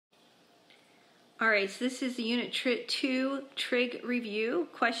All right, so this is the Unit 2 Trig review,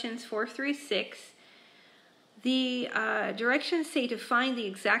 questions 4 through 6. The directions say to find the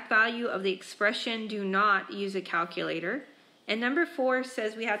exact value of the expression, do not use a calculator. And number 4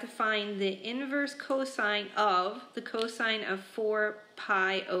 says we have to find the inverse cosine of the cosine of 4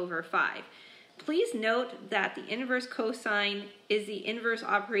 pi over 5. Please note that the inverse cosine is the inverse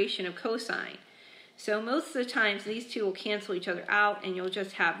operation of cosine. So most of the times these two will cancel each other out and you'll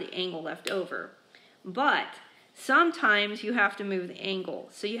just have the angle left over. But sometimes you have to move the angle.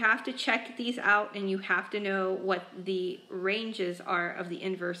 So you have to check these out and you have to know what the ranges are of the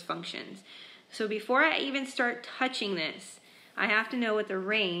inverse functions. So before I even start touching this, I have to know what the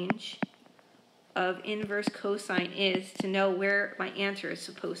range of inverse cosine is to know where my answer is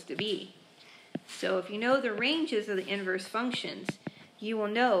supposed to be. So if you know the ranges of the inverse functions, you will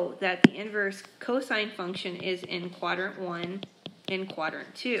know that the inverse cosine function is in quadrant 1 and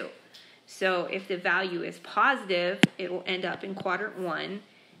quadrant 2. So if the value is positive, it will end up in quadrant 1,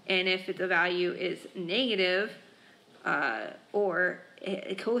 and if the value is negative, or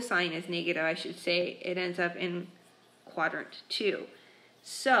cosine is negative, I should say, it ends up in quadrant 2.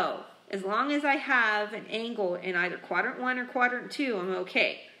 So as long as I have an angle in either quadrant 1 or quadrant 2, I'm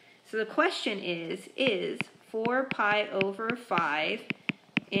okay. So the question is 4 pi over 5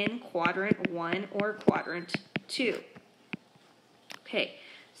 in quadrant 1 or quadrant 2? Okay.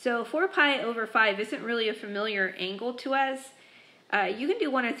 So 4 pi over 5 isn't really a familiar angle to us. You can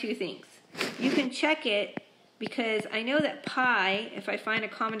do one of two things. You can check it because I know that pi, if I find a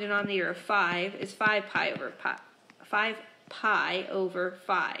common denominator of 5, is 5 pi over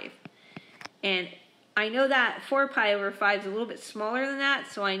 5. And I know that 4 pi over 5 is a little bit smaller than that,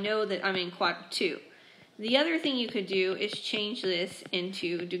 so I know that I'm in quadrant 2. The other thing you could do is change this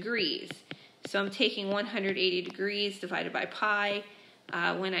into degrees. So I'm taking 180 degrees divided by pi.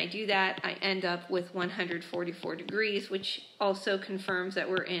 When I do that, I end up with 144 degrees, which also confirms that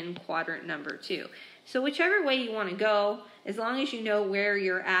we're in quadrant number 2. So whichever way you want to go, as long as you know where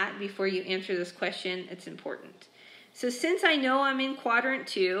you're at before you answer this question, it's important. So since I know I'm in quadrant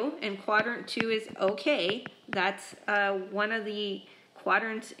 2, and quadrant 2 is okay, that's one of the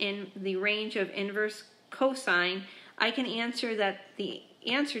quadrants in the range of inverse cosine, I can answer that the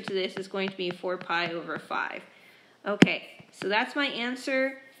answer to this is going to be 4 pi over 5. Okay. So that's my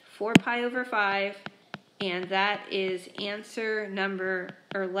answer, 4 pi over 5, and that is answer number,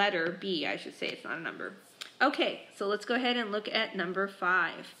 or letter B, I should say, it's not a number. Okay, so let's go ahead and look at number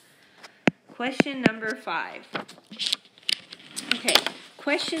 5. Question number 5. Okay,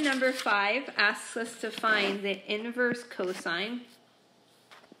 question number 5 asks us to find the inverse cosine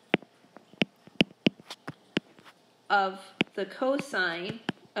of the cosine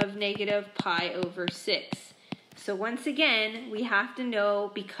of negative pi over 6. So once again, we have to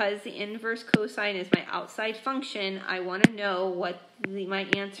know, because the inverse cosine is my outside function, I want to know what my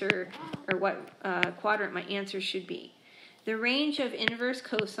answer, or what quadrant my answer should be. The range of inverse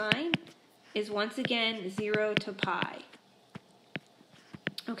cosine is once again 0 to pi.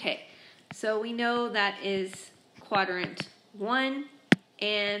 Okay, so we know that is quadrant 1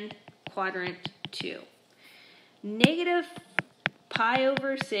 and quadrant 2. Negative pi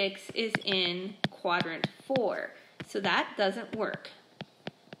over 6 is in quadrant 4, so that doesn't work.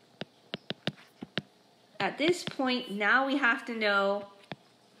 At this point, now we have to know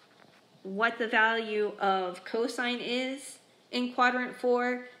what the value of cosine is in quadrant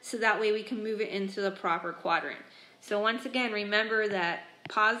 4, so that way we can move it into the proper quadrant. So once again, remember that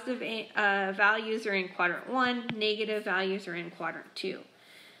positive values are in quadrant 1, negative values are in quadrant 2.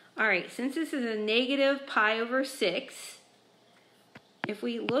 Alright, since this is a negative pi over 6, if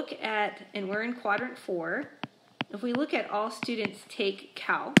we look at, and we're in quadrant 4, if we look at all students take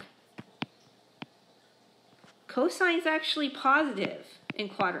calc, cosine is actually positive in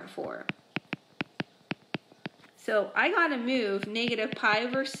quadrant 4. So I got to move negative pi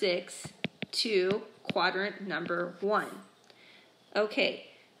over 6 to quadrant number 1. Okay,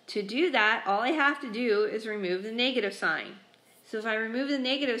 to do that, all I have to do is remove the negative sign. So if I remove the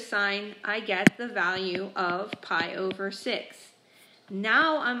negative sign, I get the value of pi over 6.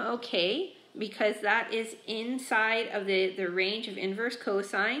 Now I'm okay, because that is inside of the range of inverse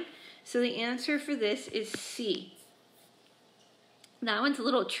cosine. So the answer for this is C. That one's a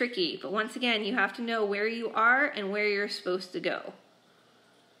little tricky, but once again, you have to know where you are and where you're supposed to go.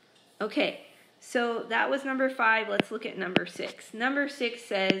 Okay, so that was number 5. Let's look at number 6. Number 6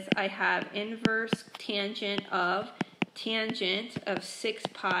 says I have inverse tangent of 6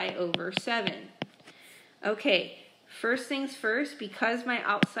 pi over 7. Okay, First things first, because my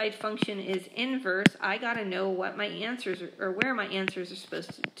outside function is inverse, I got to know what my answers are, or where my answers are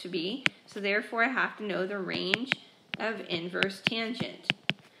supposed to be. So therefore, I have to know the range of inverse tangent.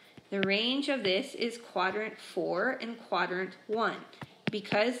 The range of this is quadrant 4 and quadrant 1,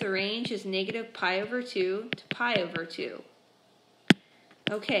 because the range is negative pi over 2 to pi over 2.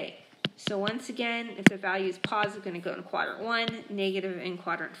 Okay, so once again, if the value is positive, going to go in quadrant 1, negative in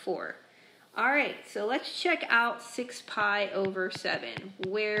quadrant 4. All right, so let's check out 6 pi over 7.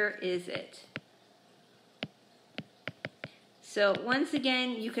 Where is it? So once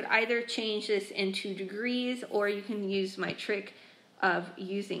again, you could either change this into degrees, or you can use my trick of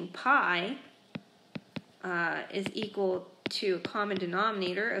using pi is equal to a common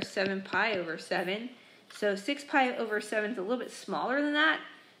denominator of 7 pi over 7. So 6 pi over 7 is a little bit smaller than that,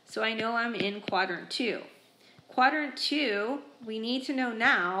 so I know I'm in quadrant 2. Quadrant 2, we need to know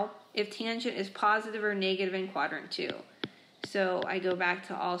now if tangent is positive or negative in quadrant 2. So I go back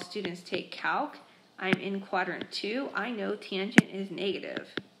to all students take calc. I'm in quadrant 2. I know tangent is negative.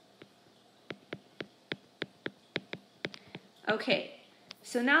 Okay,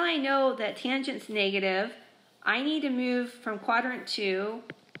 so now I know that tangent's negative. I need to move from quadrant 2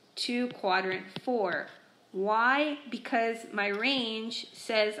 to quadrant 4. Why? Because my range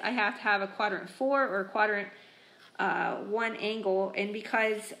says I have to have a quadrant 4 or quadrant 1 angle, and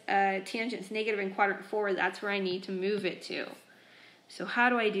because tangent's negative in quadrant 4, that's where I need to move it to. So how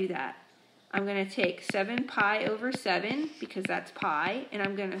do I do that? I'm going to take 7 pi over 7, because that's pi, and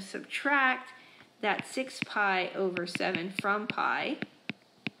I'm going to subtract that 6 pi over 7 from pi.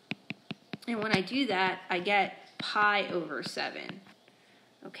 And when I do that, I get pi over 7.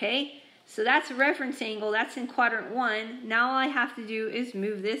 Okay? So that's a reference angle. That's in quadrant 1. Now all I have to do is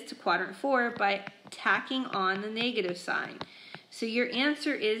move this to quadrant 4 by tacking on the negative sign. So your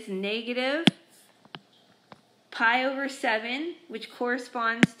answer is negative pi over 7, which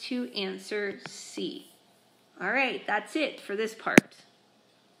corresponds to answer C. All right, that's it for this part.